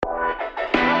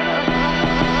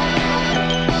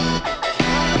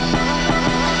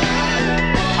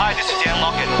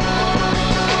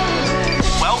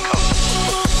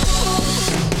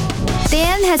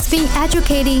has been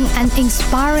educating and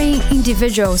inspiring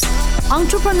individuals,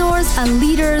 entrepreneurs, and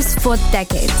leaders for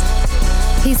decades.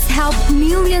 He's helped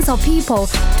millions of people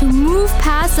to move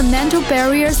past the mental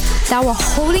barriers that were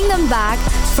holding them back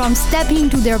from stepping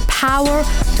into their power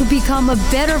to become a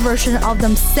better version of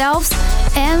themselves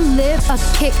and live a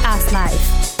kick-ass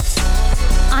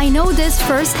life. I know this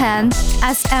firsthand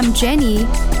as I'm Jenny,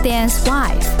 Dan's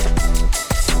wife.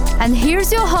 And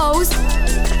here's your host,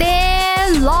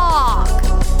 Dan Lok.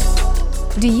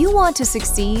 Do you want to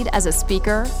succeed as a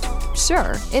speaker?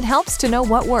 Sure, it helps to know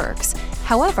what works.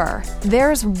 However,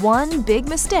 there's one big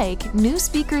mistake new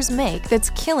speakers make that's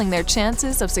killing their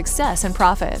chances of success and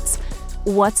profits.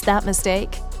 What's that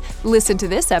mistake? Listen to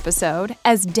this episode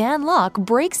as Dan Lok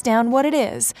breaks down what it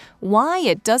is, why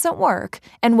it doesn't work,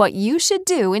 and what you should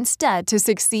do instead to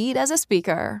succeed as a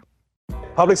speaker.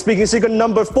 Public speaking secret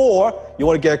number 4, you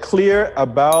want to get clear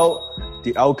about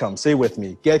the outcome. Say with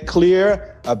me, get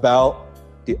clear about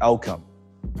the outcome.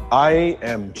 I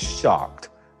am shocked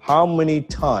how many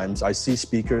times I see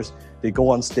speakers, they go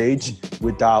on stage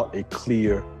without a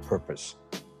clear purpose.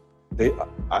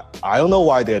 I don't know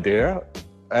why they're there,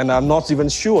 and I'm not even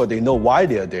sure they know why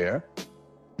they're there.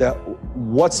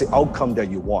 What's the outcome that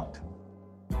you want?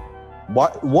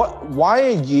 Why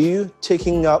are you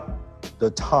taking up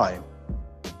the time?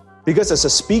 Because as a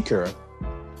speaker,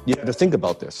 you have to think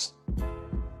about this.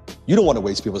 You don't want to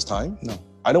waste people's time. No.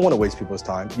 I don't want to waste people's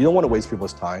time. You don't want to waste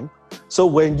people's time. So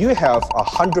when you have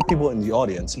 100 people in the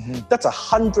audience, that's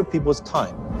 100 people's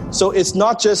time. So it's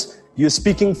not just you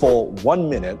speaking for 1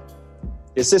 minute.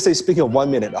 It's just say speaking for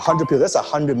 1 minute, 100 people, that's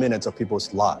 100 minutes of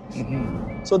people's lives.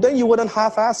 So then you wouldn't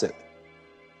half-ass it.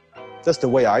 That's the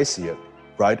way I see it,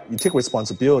 right? You take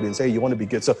responsibility and say you want to be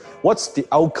good. So what's the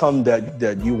outcome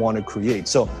that you want to create?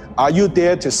 So are you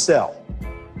there to sell?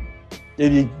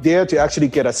 If you're there to actually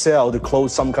get a sale to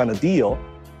close some kind of deal,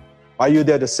 are you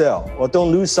there to sell? Well,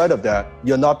 don't lose sight of that.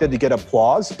 You're not there to get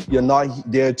applause. You're not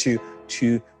there to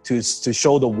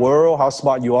show the world how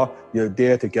smart you are. You're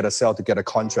there to get a sale, to get a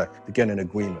contract, to get an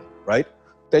agreement, right?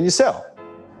 Then you sell.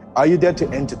 Are you there to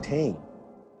entertain?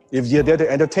 If you're there to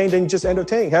entertain, then you just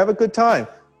entertain. Have a good time.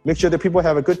 Make sure that people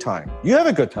have a good time. You have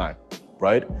a good time,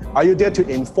 right? Are you there to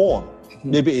inform?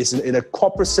 Maybe it's in a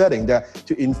corporate setting that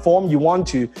to inform, you want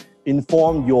to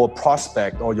inform your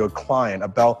prospect or your client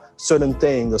about certain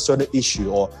thing, a certain issue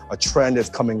or a trend that's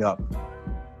coming up.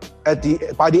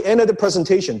 By the end of the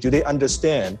presentation, do they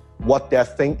understand what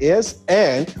that thing is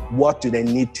and what do they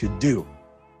need to do,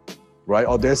 right?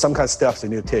 Or there's some kind of steps they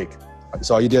need to take.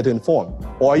 So are you there to inform?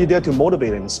 Or are you there to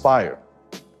motivate and inspire?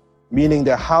 Meaning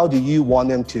that how do you want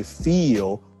them to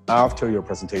feel after your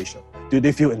presentation? Do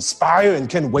they feel inspired and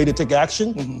can't wait to take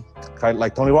action? Kind of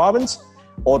like Tony Robbins?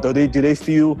 Or do they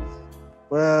feel,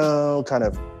 well, kind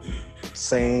of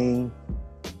saying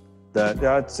that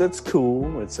it's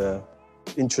cool, it's a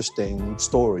interesting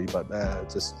story, but that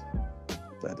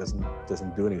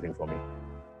doesn't do anything for me,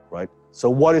 right?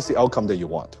 So what is the outcome that you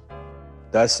want?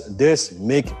 Does this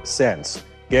make sense?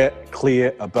 Get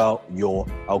clear about your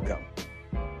outcome.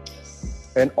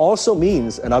 And also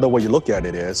means, another way you look at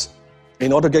it is,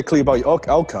 in order to get clear about your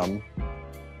outcome,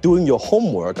 doing your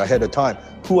homework ahead of time.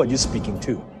 Who are you speaking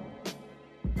to?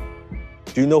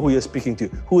 Do you know who you're speaking to?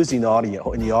 Who is in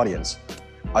the audience?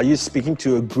 Are you speaking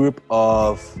to a group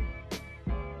of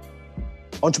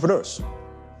entrepreneurs?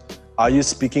 Are you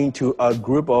speaking to a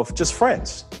group of just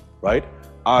friends, right?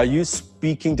 Are you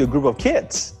speaking to a group of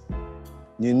kids?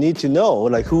 You need to know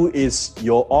who is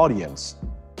your audience.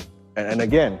 And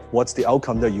again, what's the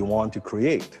outcome that you want to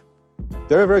create?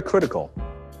 Very, very critical.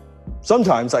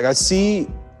 Sometimes I see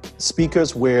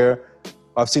speakers where,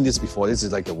 I've seen this before, this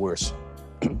is the worst.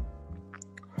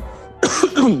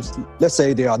 Let's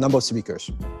say there are a number of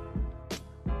speakers.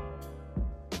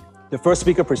 The first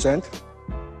speaker present,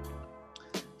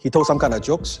 he told some kind of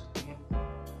jokes.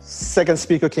 Second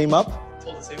speaker came up,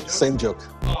 Told the same joke? same joke.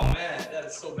 Oh man, that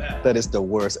is so bad. That is the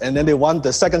worst. And then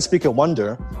the second speaker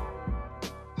wonder,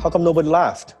 how come nobody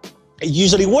laughed? It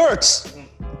usually works,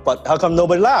 but how come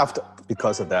nobody laughed?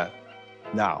 Because of that.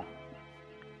 Now,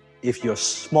 if you're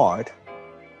smart,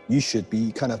 you should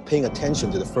be kind of paying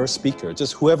attention to the first speaker,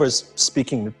 just whoever's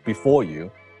speaking before you,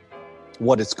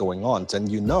 what is going on. Then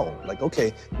you know,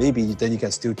 okay, maybe then you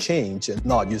can still change and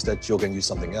not use that joke and use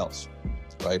something else,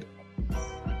 right?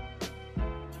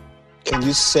 Can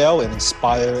you sell and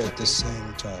inspire at the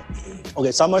same time?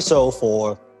 Okay, some are so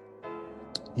for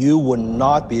you would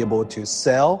not be able to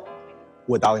sell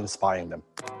without inspiring them.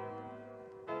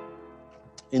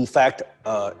 In fact,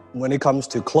 when it comes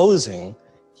to closing,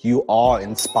 you are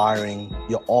inspiring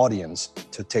your audience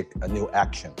to take a new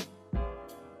action.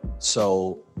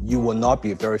 So you will not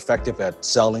be very effective at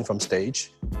selling from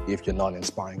stage if you're not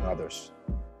inspiring others,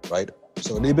 right?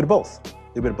 So a little bit of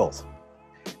both.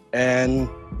 And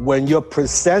when you're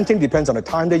presenting, depends on the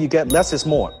time that you get, less is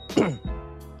more.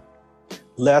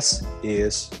 Less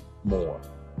is more.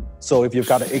 So if you've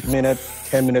got an 8-minute,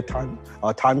 10-minute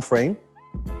time frame,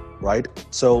 right?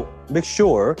 So make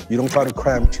sure you don't try to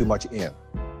cram too much in.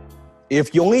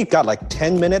 If you only got like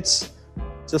 10 minutes,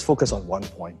 just focus on one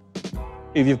point.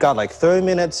 If you've got like 30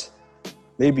 minutes,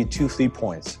 maybe 2-3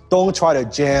 points. Don't try to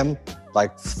jam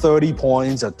like 30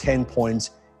 points or 10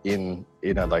 points in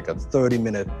like a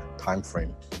 30-minute time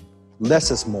frame.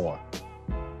 Less is more,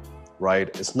 right?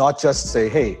 It's not just say,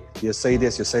 hey, you say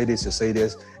this, you say this, you say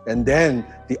this, and then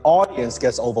the audience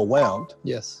gets overwhelmed.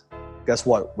 Yes. Guess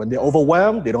what? When they're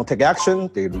overwhelmed, they don't take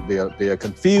action, they are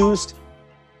confused,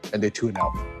 and they tune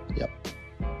out. Yep.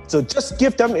 So just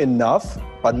give them enough,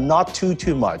 but not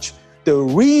too much. The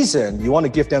reason you want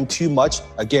to give them too much,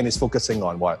 again, is focusing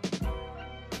on what?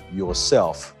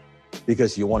 Yourself.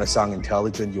 Because you want to sound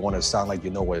intelligent, you want to sound like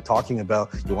you know what you're talking about,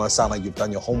 you want to sound like you've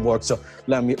done your homework, so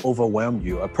let me overwhelm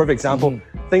you. A perfect example,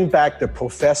 think back the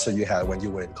professor you had when you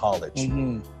were in college.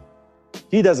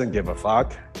 He doesn't give a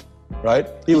fuck, right?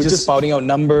 He was just spouting out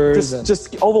numbers.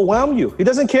 Just overwhelm you. He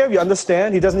doesn't care if you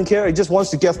understand, he doesn't care, he just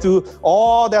wants to get through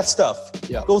all that stuff.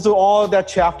 Yeah. Go through all that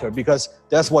chapter because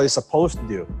that's what he's supposed to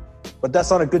do. But that's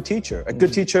not a good teacher. A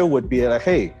good teacher would be like,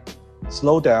 hey,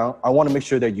 slow down. I want to make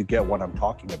sure that you get what I'm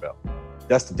talking about.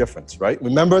 That's the difference, right?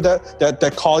 Remember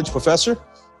that college professor?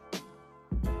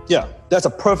 Yeah, that's a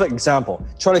perfect example.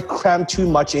 Try to cram too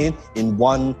much in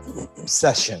one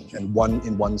session and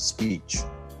in one speech.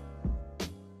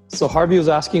 So Harvey was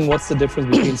asking, what's the difference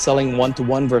between selling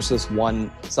one-to-one versus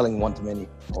selling one-to-many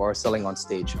or selling on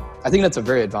stage? I think that's a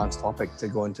very advanced topic to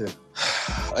go into.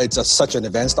 It's such an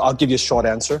advanced. I'll give you a short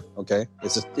answer. Okay,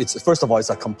 it's first of all, it's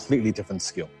a completely different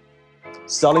skill.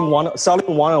 Selling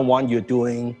one-on-one, you're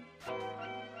doing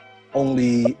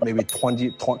only maybe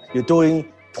 20. You're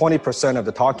doing 20% of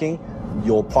the talking.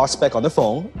 Your prospect on the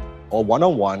phone or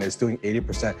one-on-one is doing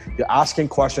 80%. You're asking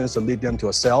questions to lead them to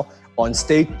a sale. On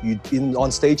stage, you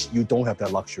don't have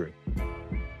that luxury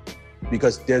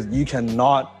because you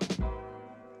cannot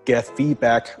get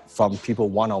feedback from people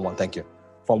one-on-one. Thank you.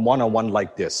 From one-on-one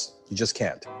like this, you just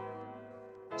can't.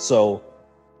 So,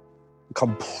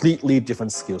 completely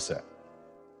different skill set.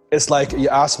 It's like you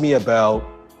ask me about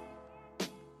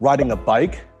riding a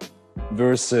bike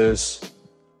versus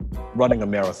running a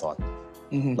marathon.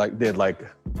 Like they're like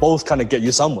both kind of get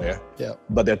you somewhere,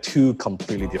 but they're two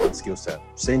completely different skill sets.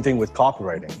 Same thing with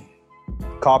copywriting.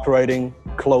 Copywriting,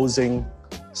 closing,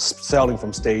 selling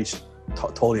from stage,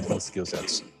 totally different skill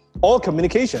sets. All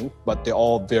communication, but they're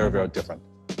all very, very different.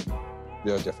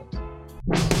 Very different.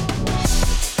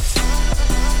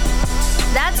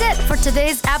 That's it for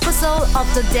today's episode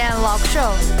of The Dan Lok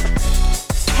Show.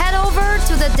 Head over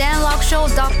to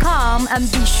thedanlokshow.com and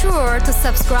be sure to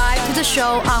subscribe to the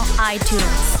show on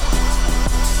iTunes.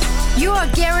 You are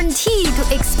guaranteed to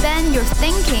expand your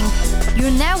thinking,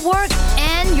 your network,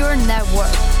 and your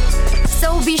network.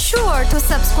 So be sure to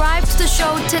subscribe to the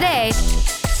show today.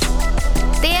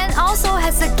 Dan also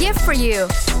has a gift for you.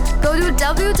 Go to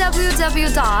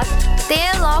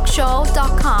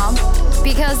www.danlokshow.com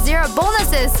because there are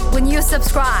bonuses when you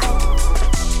subscribe.